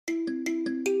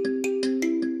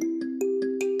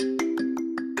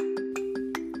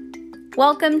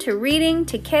Welcome to Reading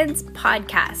to Kids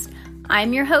podcast.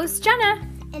 I'm your host, Jenna.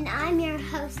 And I'm your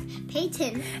host,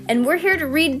 Peyton. And we're here to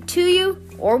read to you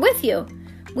or with you.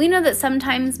 We know that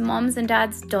sometimes moms and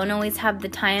dads don't always have the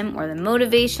time or the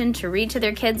motivation to read to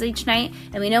their kids each night,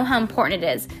 and we know how important it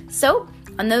is. So,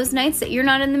 on those nights that you're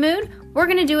not in the mood, we're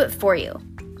going to do it for you.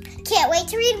 Can't wait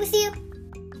to read with you.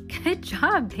 Good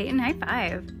job, Peyton. High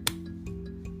five.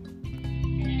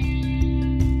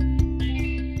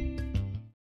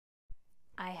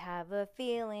 I have a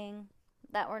feeling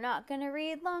that we're not going to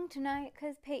read long tonight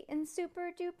because Peyton's super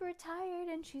duper tired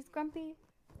and she's grumpy.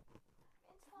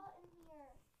 It's hot in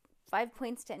here. 5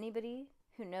 points to anybody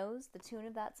who knows the tune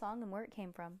of that song and where it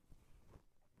came from.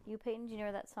 You, Peyton, do you know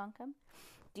where that song comes?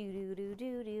 Do do do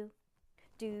do do.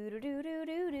 Do do do do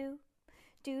do do.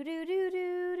 Do do do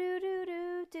do do do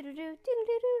do do do do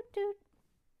do do.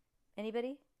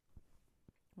 Anybody?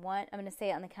 One. I'm gonna say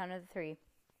it on the count of 3.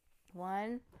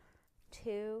 1,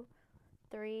 2,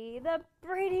 3. The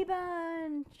Brady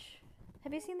Bunch.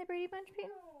 Have you seen the Brady Bunch,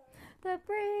 Peyton? The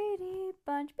Brady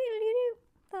Bunch.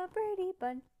 The Brady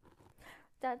Bunch.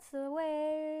 That's the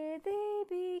way they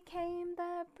became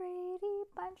the Brady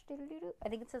Bunch. I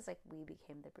think it says like we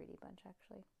became the Brady Bunch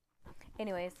actually.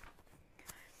 Anyways.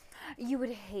 You would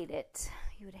hate it.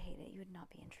 You would hate it. You would not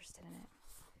be interested in it.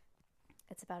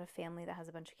 It's about a family that has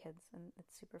a bunch of kids, and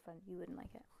it's super fun. You wouldn't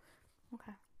like it.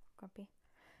 Okay, grumpy.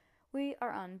 We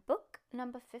are on book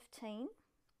number 15.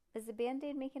 Is the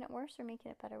Band-Aid making it worse or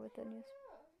making it better with the news?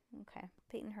 Okay.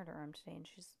 Peyton hurt her arm today, and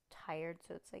she's tired,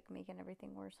 so it's like making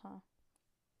everything worse, huh?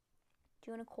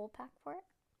 Do you want a cold pack for it?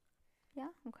 Yeah?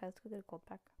 Okay, let's go get a cold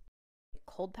pack.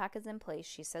 Cold pack is in place.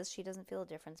 She says she doesn't feel a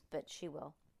difference, but she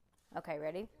will. Okay,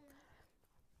 ready?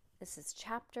 This is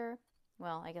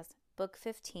book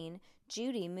 15,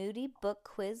 Judy Moody Book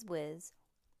Quiz Whiz.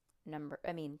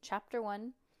 Chapter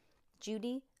 1,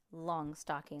 Judy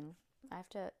Longstocking. I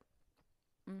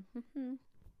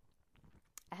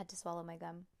had to swallow my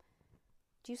gum.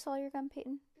 Do you swallow your gum,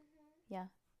 Peyton? Mm-hmm. Yeah.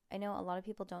 I know a lot of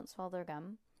people don't swallow their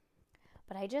gum,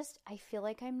 but I feel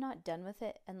like I'm not done with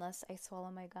it unless I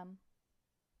swallow my gum.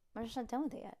 I'm just not done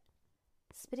with it yet.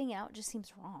 Spitting it out just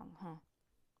seems wrong, huh?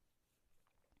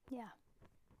 Yeah.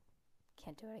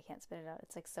 Can't do it. I can't spit it out.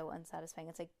 It's like so unsatisfying.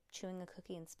 It's like chewing a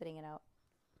cookie and spitting it out.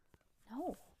 No.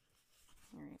 All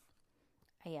right.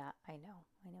 Yeah, I know.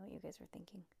 I know what you guys are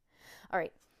thinking. All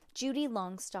right. Judy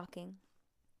Longstocking.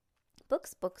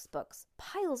 Books, books, books.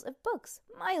 Piles of books.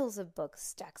 Miles of books.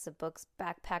 Stacks of books.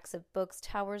 Backpacks of books.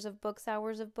 Towers of books.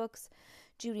 Hours of books.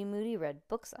 Judy Moody read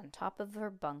books on top of her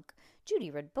bunk. Judy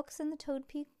read books in the Toad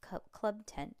Peak Club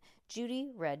tent.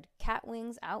 Judy read Cat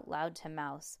Wings out loud to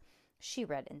Mouse. She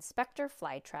read Inspector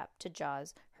Flytrap to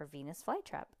Jaws, her Venus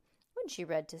flytrap. When she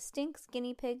read to Stink's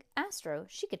guinea pig, Astro,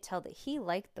 she could tell that he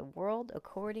liked the world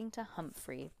according to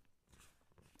Humphrey,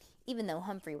 even though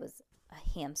Humphrey was a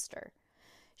hamster.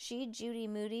 She, Judy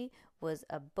Moody, was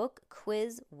a book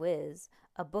quiz whiz,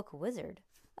 a book wizard,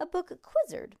 a book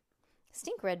quizzard.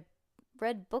 Stink read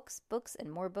books,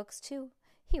 and more books too.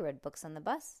 He read books on the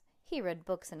bus. He read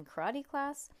books in karate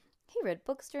class. He read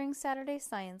books during Saturday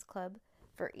Science Club.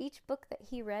 For each book that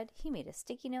he read, he made a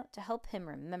sticky note to help him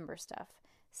remember stuff.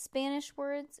 Spanish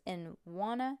words in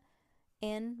Juana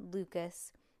and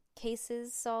Lucas.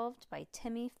 Cases solved by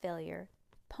Timmy Failure.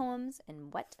 Poems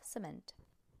in wet cement.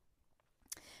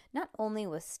 Not only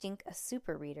was Stink a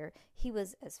super reader, he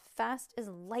was as fast as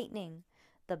lightning.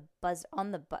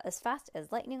 As fast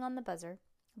as lightning on the buzzer.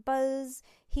 Buzz,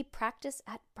 he practiced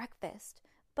at breakfast.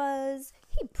 Buzz,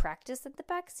 he practiced at the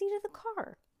back seat of the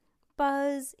car.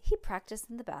 Buzz, he practiced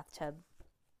in the bathtub.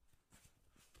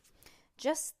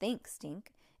 Just think,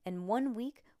 Stink. In 1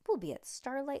 week, we'll be at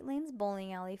Starlight Lane's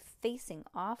bowling alley facing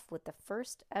off with the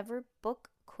first ever book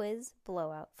quiz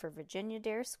blowout for Virginia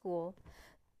Dare School.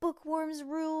 Bookworms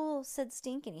rule, said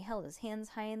Stink, and he held his hands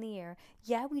high in the air.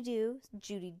 Yeah, we do,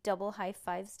 Judy double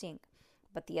high-five Stink.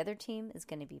 But the other team is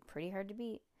going to be pretty hard to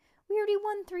beat. We already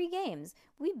won 3 games.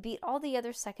 We beat all the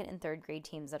other 2nd and 3rd grade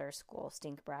teams at our school,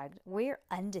 Stink bragged. We're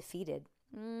undefeated.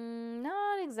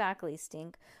 Not exactly,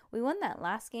 Stink. We won that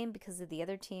last game because of the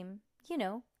other team,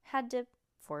 had to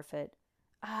forfeit.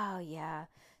 Oh, yeah.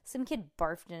 Some kid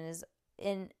barfed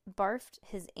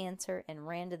his answer and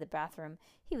ran to the bathroom.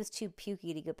 He was too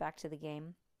pukey to go back to the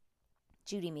game.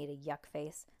 Judy made a yuck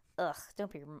face. Ugh,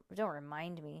 don't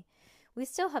remind me. We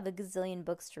still have a gazillion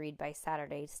books to read by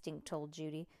Saturday, Stink told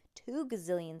Judy. 2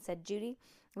 gazillion, said Judy.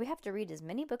 We have to read as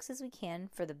many books as we can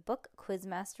for the book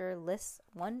quizmaster lists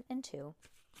 1 and 2.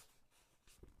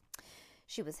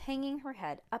 She was hanging her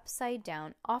head upside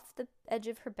down off the edge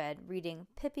of her bed, reading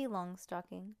Pippi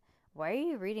Longstocking. Why are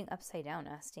you reading upside down?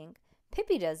 Asked Stink.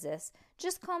 Pippi does this.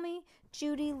 Just call me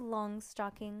Judy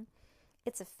Longstocking.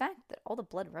 It's a fact that all the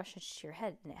blood rushes to your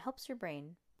head and it helps your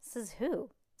brain. Says who?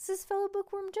 Says fellow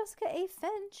bookworm Jessica A.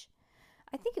 Finch.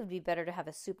 I think it would be better to have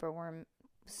a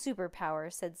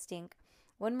superpower, said Stink.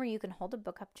 One where you can hold a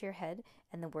book up to your head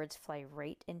and the words fly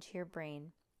right into your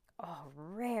brain. Oh,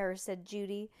 rare, said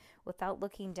Judy, without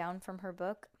looking down from her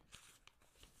book.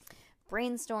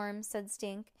 Brainstorm, said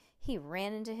Stink. He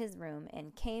ran into his room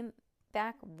and came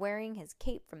back wearing his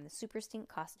cape from the Super Stink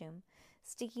costume.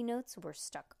 Sticky notes were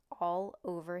stuck all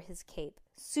over his cape.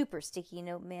 Super Sticky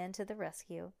Note Man to the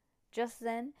rescue. Just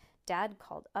then, Dad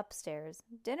called upstairs.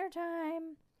 Dinner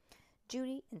time!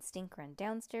 Judy and Stink ran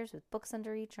downstairs with books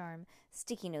under each arm.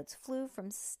 Sticky notes flew from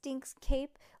Stink's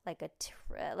cape like a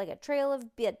trail of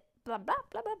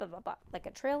like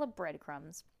a trail of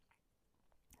breadcrumbs.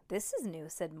 This is new,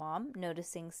 said Mom,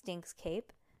 noticing Stink's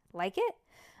cape. Like it?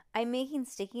 I'm making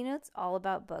sticky notes all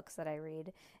about books that I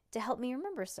read to help me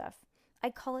remember stuff. I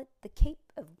call it the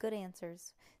Cape of Good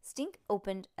Answers. Stink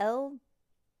opened El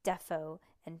Defo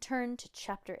and turned to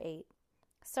Chapter 8.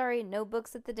 Sorry, no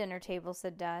books at the dinner table,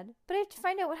 said Dad. But I have to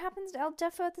find out what happens to El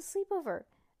Defo at the sleepover.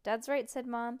 Dad's right, said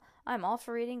Mom. I'm all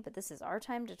for reading, but this is our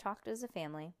time to talk as a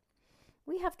family.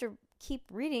 We have to keep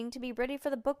reading to be ready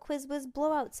for the book quiz whiz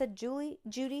blowout, said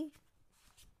Judy.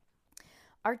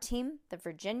 Our team, the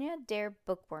Virginia Dare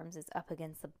Bookworms, is up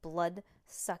against the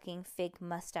blood-sucking fake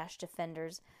mustache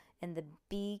defenders in the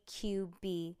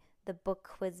BQB, the book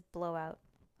quiz blowout.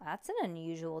 That's an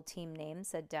unusual team name,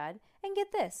 said Dad. And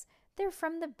get this, they're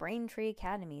from the Braintree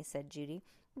Academy, said Judy.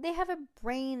 They have a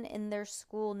brain in their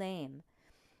school name.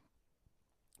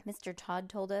 Mr. Todd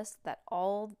told us that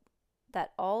all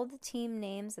the team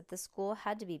names at the school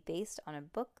had to be based on a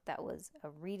book that was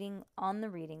on the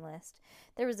reading list.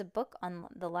 There was a book on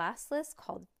the last list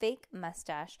called Fake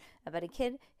Mustache about a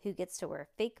kid who gets to wear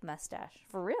a fake mustache.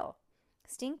 For real.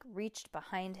 Stink reached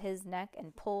behind his neck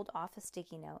and pulled off a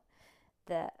sticky note.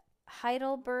 The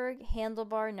Heidelberg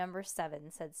Handlebar number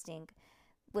 7, said Stink.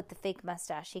 With the fake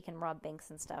mustache, he can rob banks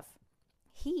and stuff.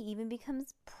 He even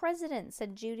becomes president,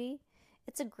 said Judy.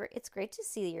 It's great to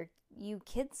see you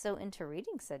kids so into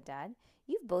reading, said Dad.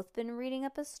 You've both been reading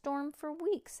up a storm for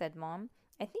weeks, said Mom.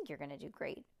 I think you're going to do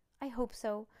great. I hope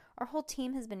so. Our whole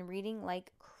team has been reading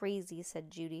like crazy,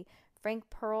 said Judy. Frank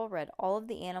Pearl read all of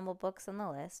the animal books on the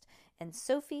list, and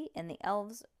Sophie and the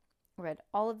elves read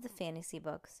all of the fantasy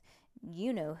books.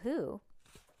 You know who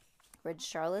read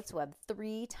Charlotte's Web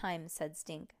 3 times, said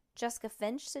Stink. Jessica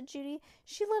Finch, said Judy.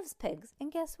 She loves pigs.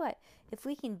 And guess what? If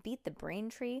we can beat the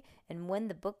Braintree and win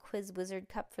the Book Quiz Wizard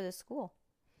Cup for the school.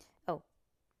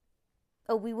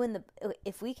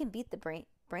 If we can beat the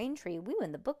Braintree, we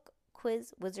win the Book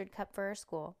Quiz Wizard Cup for our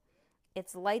school.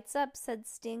 It's lights up, said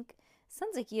Stink.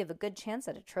 Sounds like you have a good chance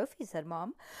at a trophy, said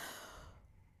Mom.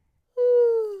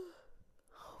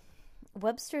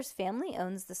 Webster's family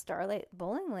owns the Starlight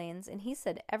bowling lanes, and he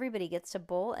said everybody gets to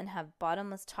bowl and have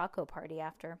bottomless taco party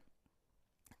after.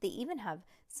 They even have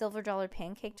silver dollar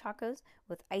pancake tacos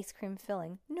with ice cream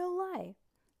filling. No lie.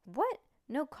 What?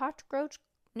 No cockroach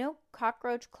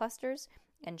clusters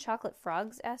and chocolate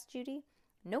frogs? Asked Judy.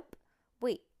 Nope.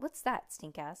 Wait, what's that?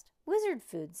 Stink asked. Wizard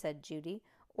food, said Judy.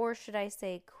 Or should I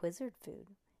say quizzard food?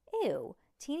 Ew.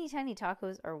 Teeny tiny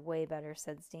tacos are way better,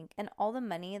 said Stink. And all the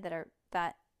money that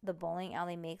the bowling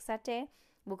alley makes that day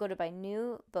will go to buy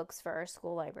new books for our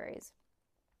school libraries.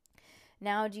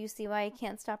 Now, do you see why I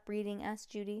can't stop reading? Asked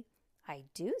Judy. I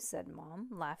do, said Mom,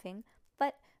 laughing.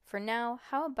 But for now,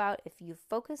 how about if you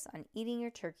focus on eating your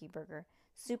turkey burger?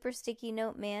 Super Sticky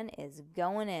Note Man is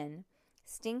going in.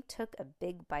 Stink took a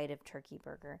big bite of turkey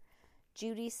burger.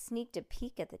 Judy sneaked a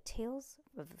peek at the tales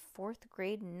of the 4th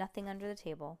grade nothing under the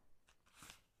table.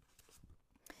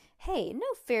 Hey, no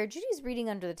fair. Judy's reading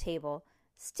under the table.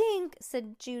 Stink,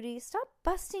 said Judy. Stop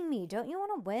busting me. Don't you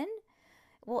want to win?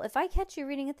 Well, if I catch you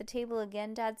reading at the table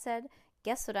again, Dad said,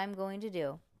 guess what I'm going to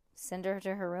do? Send her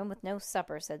to her room with no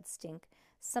supper, said Stink.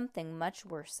 Something much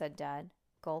worse, said Dad.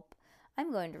 Gulp.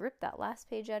 I'm going to rip that last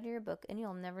page out of your book, and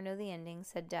you'll never know the ending,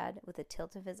 said Dad, with a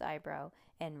tilt of his eyebrow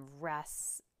and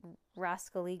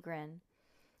rascally grin.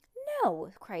 No,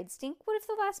 cried Stink. What if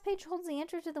the last page holds the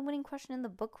answer to the winning question in the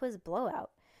book quiz blowout?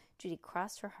 Judy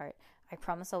crossed her heart. I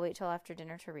promise I'll wait till after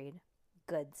dinner to read.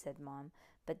 Good, said Mom.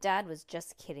 But Dad was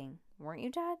just kidding. Weren't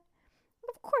you, Dad?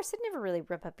 Of course, I'd never really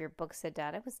rip up your book, said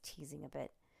Dad. I was teasing a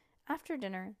bit. After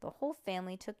dinner, the whole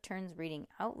family took turns reading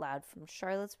out loud from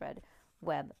Charlotte's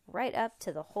Web right up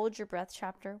to the Hold Your Breath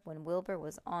chapter when Wilbur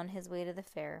was on his way to the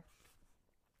fair.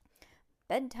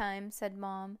 Bedtime, said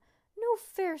Mom. No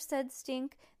fair, said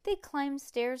Stink. They climbed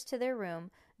stairs to their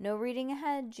room. No reading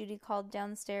ahead, Judy called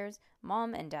downstairs.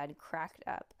 Mom and Dad cracked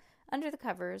up. Under the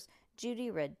covers, Judy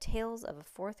read Tales of a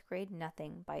Fourth Grade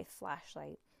Nothing by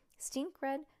Flashlight. Stink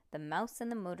read The Mouse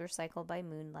and the Motorcycle by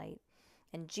Moonlight.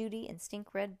 And Judy and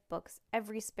Stink read books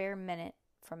every spare minute,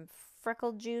 from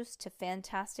Freckle Juice to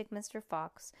Fantastic Mr.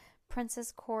 Fox,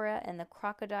 Princess Cora and the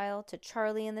Crocodile to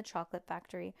Charlie and the Chocolate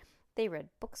Factory. They read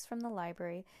books from the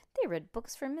library. They read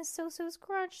books from Miss So-So's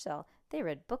garage sale. They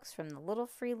read books from the Little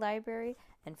Free Library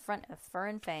in front of Fur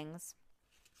and Fangs.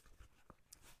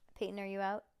 Peyton, are you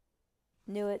out?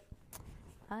 Knew it.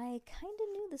 I kind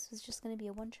of knew this was just going to be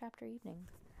a one-chapter evening.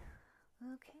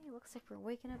 Okay, looks like we're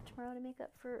waking up tomorrow to make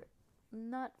up for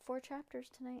not 4 chapters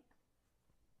tonight.